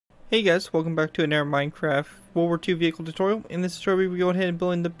Hey guys, welcome back to another Minecraft World War II vehicle tutorial. In this tutorial we go ahead and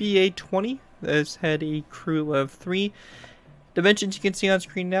build in the BA-20. This had a crew of 3. Dimensions you can see on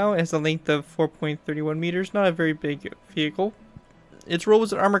screen now. It has a length of 4.31 meters, not a very big vehicle. Its role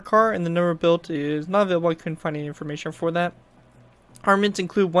was an armored car and the number built is not available. I couldn't find any information for that. Armaments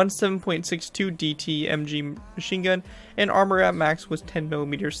include one 7.62 DT MG machine gun, and armor at max was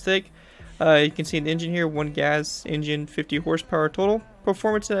 10mm thick. You can see in the engine here, one gas engine, 50 horsepower total.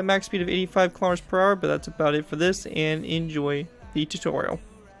 Performance at a max speed of 85 kilometers per hour, but that's about it for this, and enjoy the tutorial.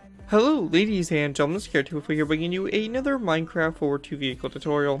 Hello ladies and gentlemen, it's Carrot here bringing you another Minecraft World War II vehicle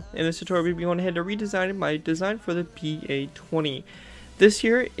tutorial. In this tutorial we'll be going ahead and redesigning my design for the BA-20. This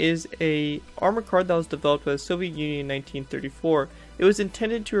here is a armored car that was developed by the Soviet Union in 1934. It was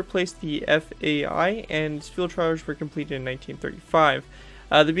intended to replace the FAI, and its field trials were completed in 1935.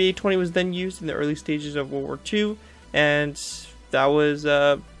 The BA-20 was then used in the early stages of World War II, and that was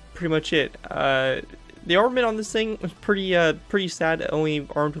pretty much it. The armament on this thing was pretty sad, only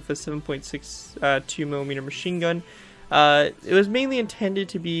armed with a 7.62mm machine gun. It was mainly intended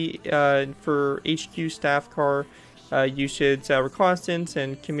to be for HQ staff car usage, reconnaissance,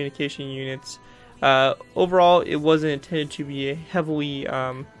 and communication units. Overall, it wasn't intended to be a heavily,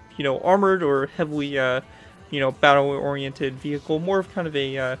 armored or heavily, battle-oriented vehicle. More of kind of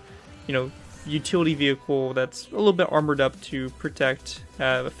a, utility vehicle that's a little bit armored up to protect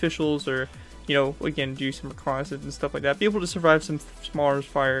officials, or again, do some reconnaissance and stuff like that. Be able to survive some small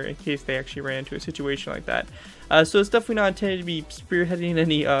fire in case they actually ran into a situation like that. So it's definitely not intended to be spearheading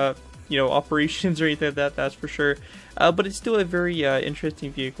any operations or anything like that, that's for sure. But it's still a very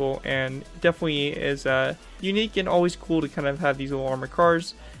interesting vehicle, and definitely is unique and always cool to kind of have these little armored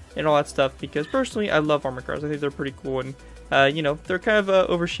cars and all that stuff, because personally I love armored cars. I think they're pretty cool, and they're kind of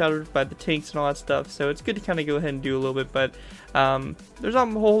overshadowed by the tanks and all that stuff, so it's good to kind of go ahead and do a little bit. But there's not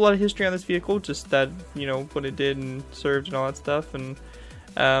a whole lot of history on this vehicle, just that what it did and served and all that stuff, and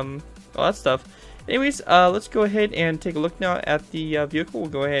all that stuff. Anyways, let's go ahead and take a look now at the vehicle. We'll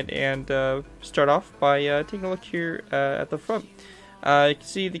go ahead and start off by taking a look here at the front. You can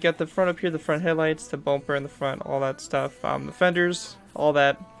see they got the front up here, the front headlights, the bumper in the front, all that stuff, the fenders, all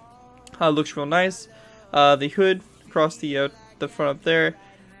that looks real nice. The hood across the front up there,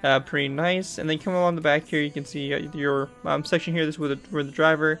 pretty nice. And then coming along the back here, you can see your section here. This is where the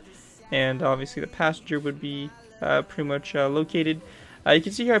driver and obviously the passenger would be pretty much located. You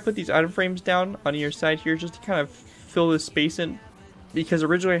can see here I put these item frames down on either side here just to kind of fill this space in, because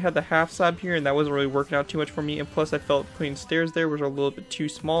originally I had the half slab here and that wasn't really working out too much for me, and plus I felt putting stairs there was a little bit too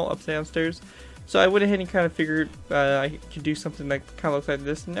small, upside down stairs. So I went ahead and kind of figured I could do something that kind of looks like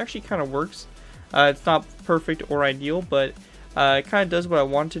this, and it actually kind of works. It's not perfect or ideal, but it kind of does what I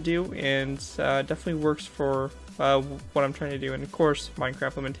want to do, and definitely works for what I'm trying to do. And of course,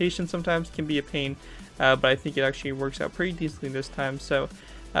 Minecraft limitations sometimes can be a pain, but I think it actually works out pretty decently this time. So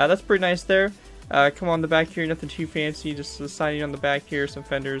that's pretty nice there. Come on the back here, nothing too fancy, just the siding on the back here, some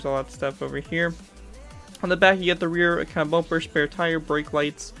fenders, all that stuff over here. On the back you get the rear kind of bumper, spare tire, brake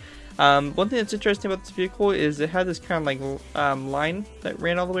lights. One thing that's interesting about this vehicle is it had this kind of like line that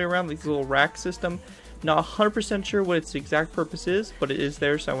ran all the way around, like this little rack system. Not 100% sure what its exact purpose is, but it is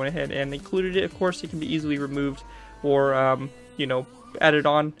there, so I went ahead and included it. Of course, it can be easily removed or, added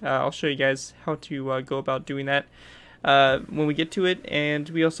on. I'll show you guys how to go about doing that when we get to it. And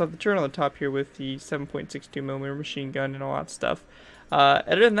we also have the turret on the top here with the 7.62mm machine gun and all that stuff.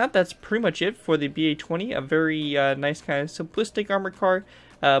 Other than that, that's pretty much it for the BA-20. A very nice kind of simplistic armored car,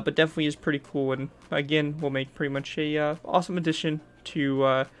 but definitely is pretty cool, and again will make pretty much a awesome addition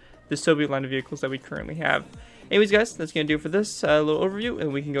to the Soviet line of vehicles that we currently have. Anyways guys, that's going to do it for this little overview,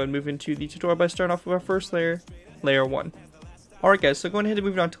 and we can go and move into the tutorial by starting off with our first layer, Layer 1. Alright guys, so going ahead and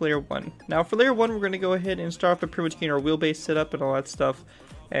moving on to Layer 1. Now for Layer 1 we're going to go ahead and start off by pretty much getting our wheelbase set up and all that stuff,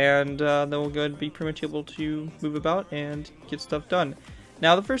 and then we'll go ahead and be pretty much able to move about and get stuff done.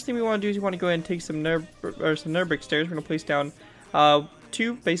 Now the first thing we want to do is we want to go ahead and take some Nuremberg stairs. We're going to place down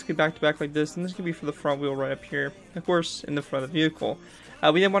 2 basically back to back like this, and this can be for the front wheel right up here, of course in the front of the vehicle.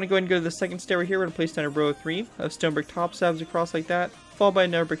 We then want to go ahead and go to the second stair right here. We're going to place down a row of 3 of stone brick top slabs across like that, followed by a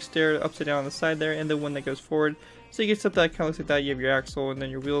Nuremberg stair upside down on the side there, and then one that goes forward. So you get stuff that kind of looks like that. You have your axle and then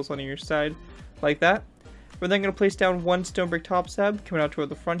your wheels on your side like that. We're then going to place down 1 stone brick top slab coming out toward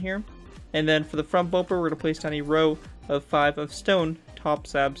the front here, and then for the front bumper we're going to place down a row of 5 of stone top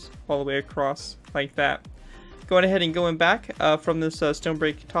slabs all the way across like that. Going ahead and going back from this stone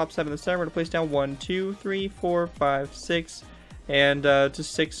brick top slab in the center, we're going to place down 1, 2, 3, 4, 5, 6, and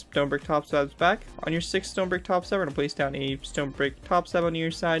just 6 stone brick top slabs back. On your 6th stone brick top slab, we're going to place down a stone brick top slab on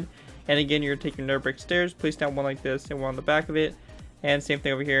either side, and again you're going to take your Nuremberg stairs, place down one like this and one on the back of it, And same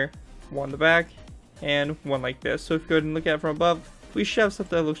thing over here, one in the back, and one like this. So if you go ahead and look at it from above, we should have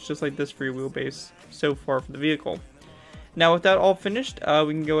something that looks just like this for your wheelbase so far for the vehicle. Now with that all finished,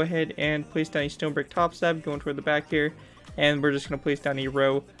 we can go ahead and place down a stone brick top slab going toward the back here, and we're just going to place down a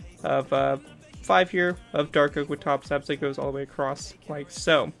row of 5 here of dark oak with top slabs that goes all the way across like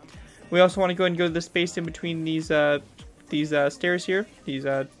so. We also want to go ahead and go to the space in between these stairs here, these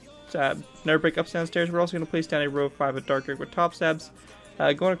nether brick ups down stairs. We're also going to place down a row of 5 of dark oak with top slabs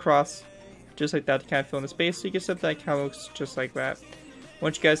going across just like that to kind of fill in the space, so you get something that kind of looks just like that.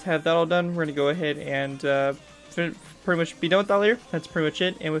 Once you guys have that all done, we're going to go ahead and pretty much be done with that layer. That's pretty much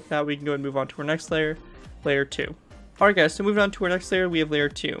it, and with that we can go and move on to our next layer, layer 2. Alright guys, so moving on to our next layer, we have layer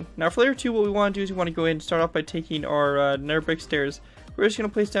 2. Now for layer 2, what we want to do is we want to go ahead and start off by taking our nether brick stairs. We're just going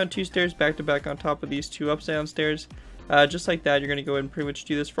to place down 2 stairs back to back on top of these 2 upside down stairs. Just like that, you're going to go ahead and pretty much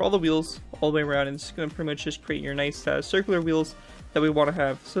do this for all the wheels, all the way around, and it's going to pretty much just create your nice circular wheels that we want to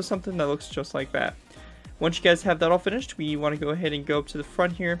have. So something that looks just like that. Once you guys have that all finished, we want to go ahead and go up to the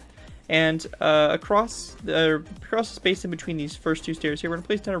front here, and across the space in between these first 2 stairs here, we're going to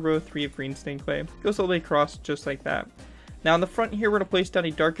place down a row of 3 of green stained clay. Goes all the way across just like that. Now on the front here, we're going to place down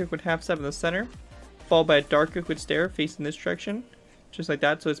a dark oak with half slab in the center, followed by a dark oak with stair facing this direction, just like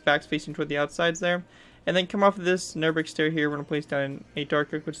that, so its back's facing toward the outsides there. And then come off of this nether brick stair here, we're going to place down a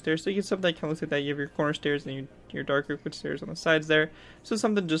dark oak wood stair, so you get something that kind of looks like that. You have your corner stairs and your dark oak wood stairs on the sides there, so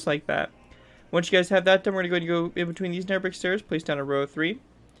something just like that. Once you guys have that done, we're going to go in between these nether brick stairs, place down a row of 3.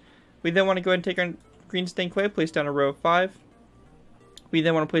 We then want to go ahead and take our green stained clay, place down a row of 5. We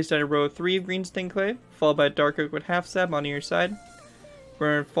then want to place down a row of 3 of green stained clay, followed by a dark oak with half slab on either side.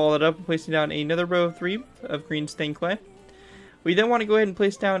 We're going to follow that up and placing down another row of 3 of green stained clay. We then want to go ahead and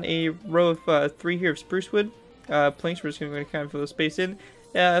place down a row of 3 here of spruce wood planks. We're just going to kind of fill the space in.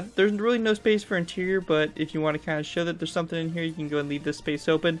 There's really no space for interior, but if you want to kind of show that there's something in here, you can go and leave this space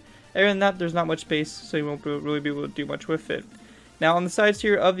open. Other than that, there's not much space, so you won't really be able to do much with it. Now on the sides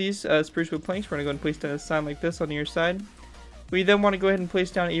here of these spruce wood planks, we're going to go ahead and place down a sign like this on either side. We then want to go ahead and place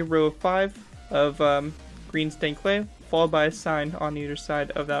down a row of 5 of green stained clay, followed by a sign on either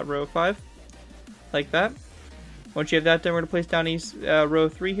side of that row of 5, like that. Once you have that done, we're going to place down a row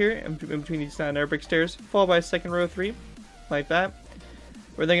of 3 here in between these nether brick stairs, followed by a second row of 3, like that.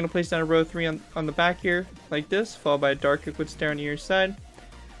 We're then going to place down a row of 3 on the back here, like this, followed by a dark oak wood stair on either side.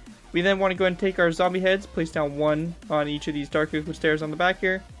 We then want to go ahead and take our zombie heads, place down 1 on each of these dark oak wood stairs on the back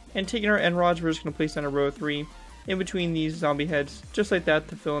here, and taking our end rods, we're just going to place down a row of 3 in between these zombie heads, just like that,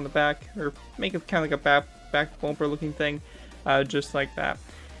 to fill in the back, or make it kind of like a back bumper looking thing, just like that.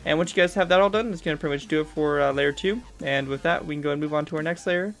 And once you guys have that all done, it's going to pretty much do it for layer 2, and with that, we can go and move on to our next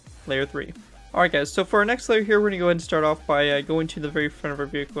layer, layer 3. Alright guys, so for our next layer here, we're going to go ahead and start off by going to the very front of our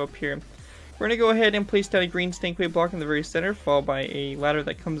vehicle up here. We're going to go ahead and place down a green stained clay block in the very center, followed by a ladder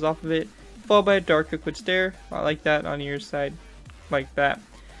that comes off of it, followed by a dark oak wood stair, like that, on either side, like that.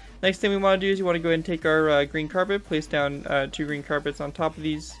 Next thing we want to do is you want to go ahead and take our green carpet, place down 2 green carpets on top of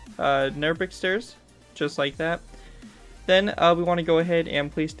these nether brick stairs, just like that. Then we want to go ahead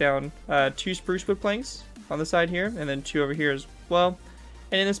and place down 2 spruce wood planks on the side here, and then 2 over here as well.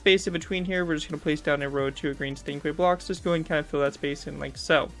 And in the space in between here, we're just going to place down a row of 2 of green stained clay blocks, just go and kind of fill that space in like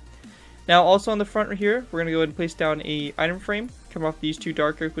so. Now also on the front here, we're going to go ahead and place down a item frame, come off these 2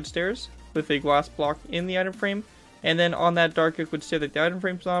 dark oak wood stairs with a glass block in the item frame. And then on that dark oak wood stair that the item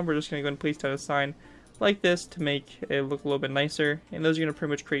frame's on, we're just going to go ahead and place down a sign like this to make it look a little bit nicer. And those are going to pretty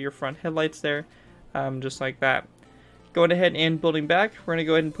much create your front headlights there, just like that. Going ahead and building back, we're going to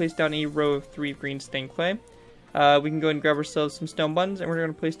go ahead and place down a row of 3 green stained clay. We can go ahead and grab ourselves some stone buttons, and we're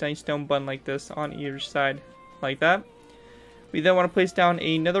going to place down a stone button like this on either side, like that. We then want to place down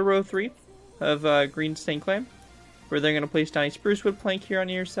another row of 3 of green stained clay. We're then going to place down a spruce wood plank here on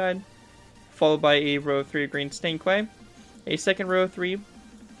either side, followed by a row of 3 of green stained clay, a second row of 3,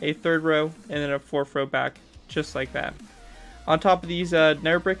 a third row, and then a 4th row back, just like that. On top of these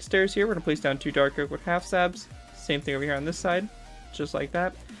nether brick stairs here, we're going to place down 2 dark oak with half slabs. Same thing over here on this side, just like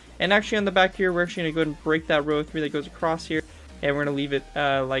that. And actually on the back here, we're actually going to go ahead and break that row of 3 that goes across here, and we're going to leave it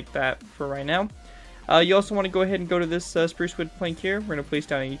like that for right now. You also want to go ahead and go to this spruce wood plank here. We're going to place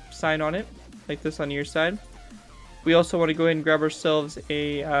down a sign on it, like this on your side. We also want to go ahead and grab ourselves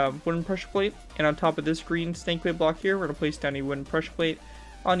a wooden pressure plate, and on top of this green stained clay block here, we're going to place down a wooden pressure plate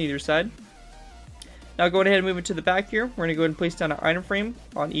on either side. Now going ahead and move it to the back here, we're going to go ahead and place down an item frame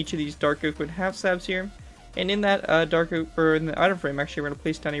on each of these dark oak wood half slabs here. And in that in the item frame, actually, we're going to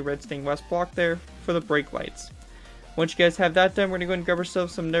place down a red stained glass block there for the brake lights. Once you guys have that done, we're going to go ahead and grab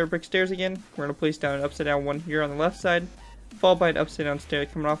ourselves some nether brick stairs again. We're going to place down an upside down one here on the left side, followed by an upside down stair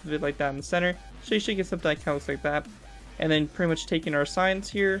coming off of it like that in the center. So you should get something that kind of looks like that. And then pretty much taking our signs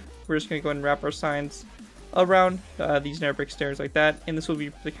here, we're just going to go ahead and wrap our signs around these nether brick stairs like that. And this will be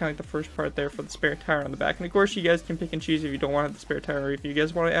kind of like the first part there for the spare tire on the back. And of course you guys can pick and choose if you don't want to have the spare tire or if you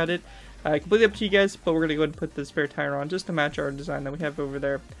guys want to add it. Completely up to you guys, but we're going to go ahead and put the spare tire on just to match our design that we have over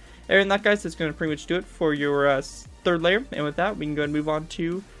there. And that, guys, that's going to pretty much do it for your third layer. And with that, we can go ahead and move on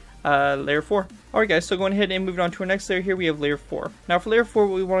to layer 4. Alright guys, so going ahead and moving on to our next layer here, we have layer 4. Now for layer 4,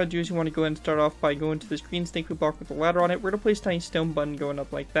 what we want to do is we want to go ahead and start off by going to this green snake wood block with the ladder on it. We're going to place a tiny stone button going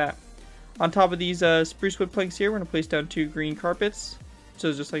up like that. On top of these spruce wood planks here, we're going to place down 2 green carpets.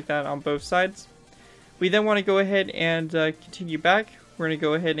 So just like that on both sides. We then want to go ahead and continue back. We're going to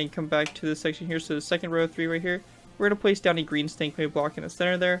go ahead and come back to this section here. So the second row of 3 right here, we're going to place down a green snake wood block in the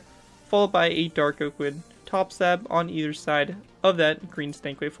center there, followed by a dark oak wood top slab on either side of that green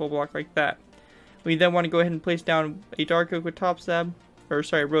snakeway full block like that. We then want to go ahead and place down a dark oak wood top slab, or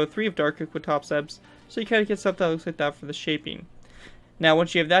sorry, row 3 of dark oak wood top slabs, so you kind of get something that looks like that for the shaping. Now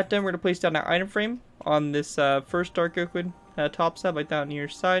once you have that done, we're going to place down an item frame on this first dark oak wood top slab like that on either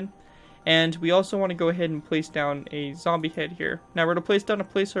side. And we also want to go ahead and place down a zombie head here. Now we're going to place down a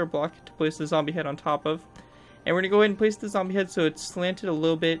placeholder block to place the zombie head on top of. And we're going to go ahead and place the zombie head so it's slanted a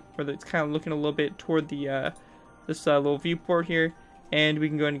little bit, or it's kind of looking a little bit toward the this little viewport here. And we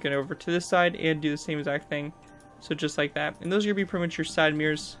can go ahead and get over to this side and do the same exact thing. So just like that. And those are going to be pretty much your side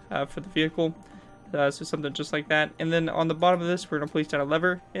mirrors for the vehicle. So something just like that. And then on the bottom of this, we're going to place down a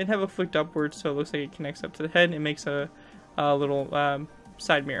lever and have it flicked upwards so it looks like it connects up to the head and makes a little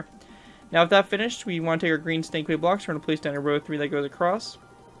side mirror. Now with that finished, we want to take our green snakeway blocks. We're going to place down a row 3 that goes across.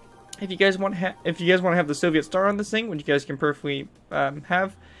 If you guys want to have the Soviet star on this thing, which you guys can perfectly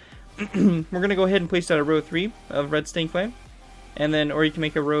have, we're going to go ahead and place down a row 3 of red snakeway, and then, or you can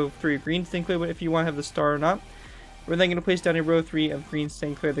make a row 3 of green snakeway if you want to have the star or not. We're then going to place down a row 3 of green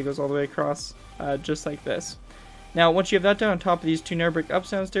snakeway that goes all the way across, just like this. Now, once you have that done, on top of these 2 nether brick ups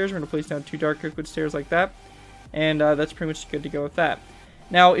downstairs, we're going to place down 2 dark oak wood stairs like that, and that's pretty much good to go with that.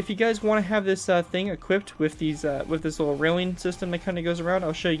 Now, if you guys want to have this thing equipped with these with this little railing system that kind of goes around,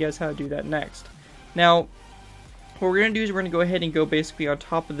 I'll show you guys how to do that next. Now, what we're going to do is we're going to go ahead and go basically on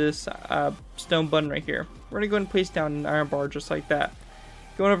top of this stone button right here. We're going to go ahead and place down an iron bar just like that.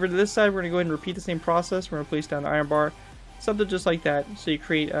 Going over to this side, we're going to go ahead and repeat the same process. We're going to place down an iron bar, something just like that. So you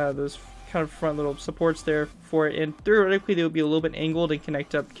create those kind of front little supports there for it, and theoretically they would be a little bit angled and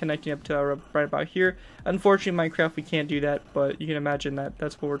connecting up to right about here. Unfortunately, Minecraft, we can't do that, but you can imagine that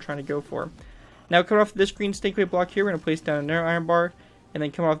that's what we're trying to go for. Now, coming off this green snakeway block here, we're going to place down another iron bar, and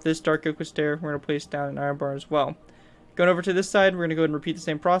then come off this dark oak wood stair, we're going to place down an iron bar as well. Going over to this side, we're going to go ahead and repeat the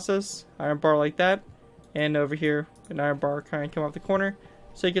same process, iron bar like that, and over here, an iron bar kind of come off the corner.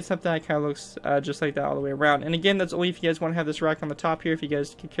 So you get something that kind of looks just like that all the way around. And again, that's only if you guys want to have this rack on the top here. If you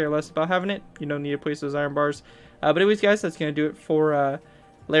guys could care less about having it, you don't need to place those iron bars. But anyways, guys, that's going to do it for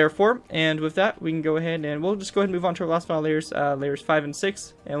layer 4. And with that, we can go ahead and we'll just go ahead and move on to our last final layers, layers 5 and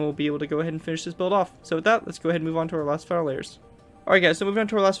 6. And we'll be able to go ahead and finish this build off. So with that, let's go ahead and move on to our last final layers. Alright guys, so moving on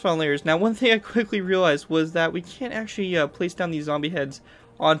to our last final layers. Now, one thing I quickly realized was that we can't actually place down these zombie heads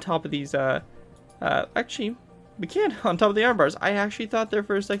on top of these, actually, we can on top of the iron bars. I actually thought there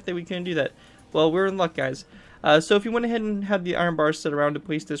for a sec that we couldn't do that. Well, we're in luck, guys. So if you went ahead and had the iron bars set around to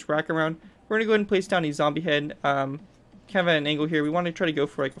place this rack around, we're going to go ahead and place down a zombie head kind of at an angle here. We want to try to go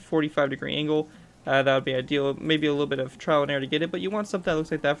for like a 45-degree angle. That would be ideal. Maybe a little bit of trial and error to get it, but you want something that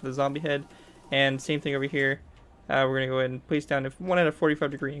looks like that for the zombie head. And same thing over here. We're going to go ahead and place down one at a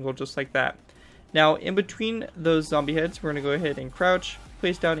 45-degree angle just like that. Now, in between those zombie heads, we're going to go ahead and crouch,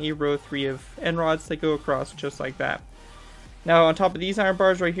 place down a row 3 of end rods that go across just like that. Now, on top of these iron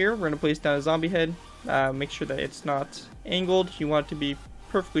bars right here, we're going to place down a zombie head. Make sure that it's not angled. You want it to be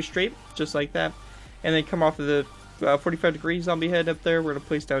perfectly straight, just like that. And then come off of the 45-degree zombie head up there, we're going to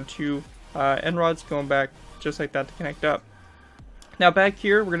place down 2 end rods going back just like that to connect up. Now, back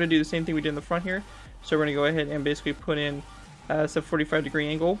here, we're going to do the same thing we did in the front here. So we're going to go ahead and basically put in some 45-degree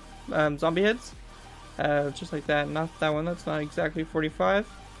angle zombie heads. Just like that. Not that one. That's not exactly 45.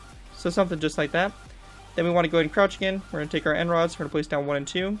 So something just like that. Then we want to go ahead and crouch again. We're going to take our end rods. We're going to place down 1 and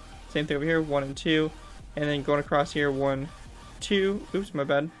 2. Same thing over here. 1 and 2. And then going across here. 1, 2. Oops, my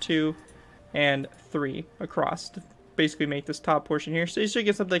bad. 2 and 3 across to basically make this top portion here. So you should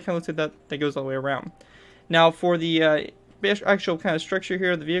get something that kind of looks like that goes all the way around. Now for the actual kind of structure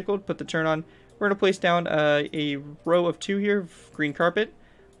here of the vehicle, to put the turn on, we're going to place down a row of 2 here of green carpet.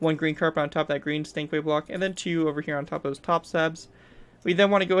 1 green carpet on top of that green snakeway block, and then 2 over here on top of those top slabs. We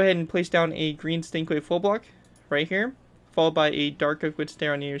then want to go ahead and place down a green snakeway full block right here, followed by a dark oak wood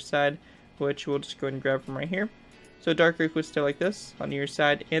stair on either side, which we'll just go ahead and grab from right here. So dark oak would stay like this on your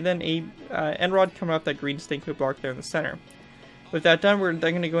side, and then a end rod coming off that green stained clay block there in the center. With that done, we're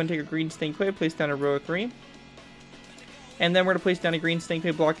then going to go and take a green stained clay, place down a row of 3. And then we're going to place down a green stained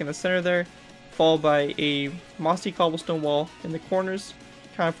clay block in the center there, followed by a mossy cobblestone wall in the corners,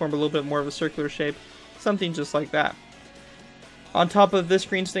 kind of form a little bit more of a circular shape, something just like that. On top of this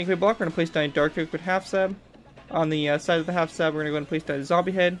green stained clay block, we're going to place down a dark oak with half slab. On the side of the half slab, we're going to go and place down a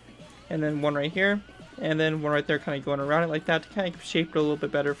zombie head, and then one right here, and then one right there kind of going around it like that to kind of shape it a little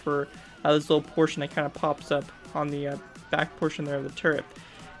bit better for this little portion that kind of pops up on the back portion there of the turret.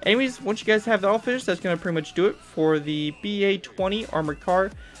 Anyways, once you guys have that all finished, that's going to pretty much do it for the BA-20 armored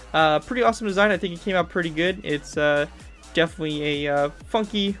car. Pretty awesome design. I think it came out pretty good. It's definitely a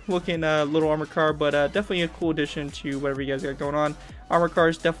funky looking little armored car, but definitely a cool addition to whatever you guys got going on. Armored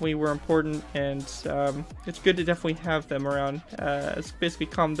cars definitely were important, and it's good to definitely have them around as basically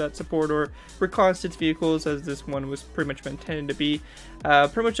combat support or reconnaissance vehicles, as this one was pretty much intended to be.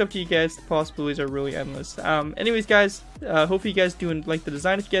 Pretty much up to you guys. The possibilities are really endless. Anyways, guys, hopefully you guys do like the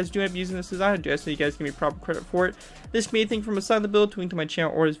design. If you guys do end up using this design, I do ask that you guys give me proper credit for it. This can be anything from a side of the build to link to my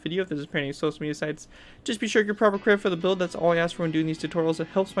channel or this video if this is pairing any social media sites. Just be sure to give proper credit for the build. That's all I ask for when doing these tutorials. It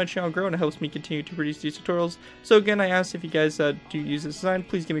helps my channel grow and it helps me continue to produce these tutorials. So again, I ask if you guys do use this design,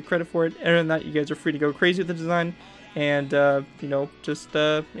 please give me credit for it. Other than that, you guys are free to go crazy with the design and you know, just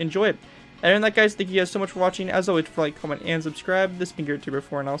enjoy it. Other than that, guys, thank you guys so much for watching. As always, like, comment, and subscribe. This has been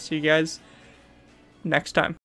GaryTuber4, and I'll see you guys next time.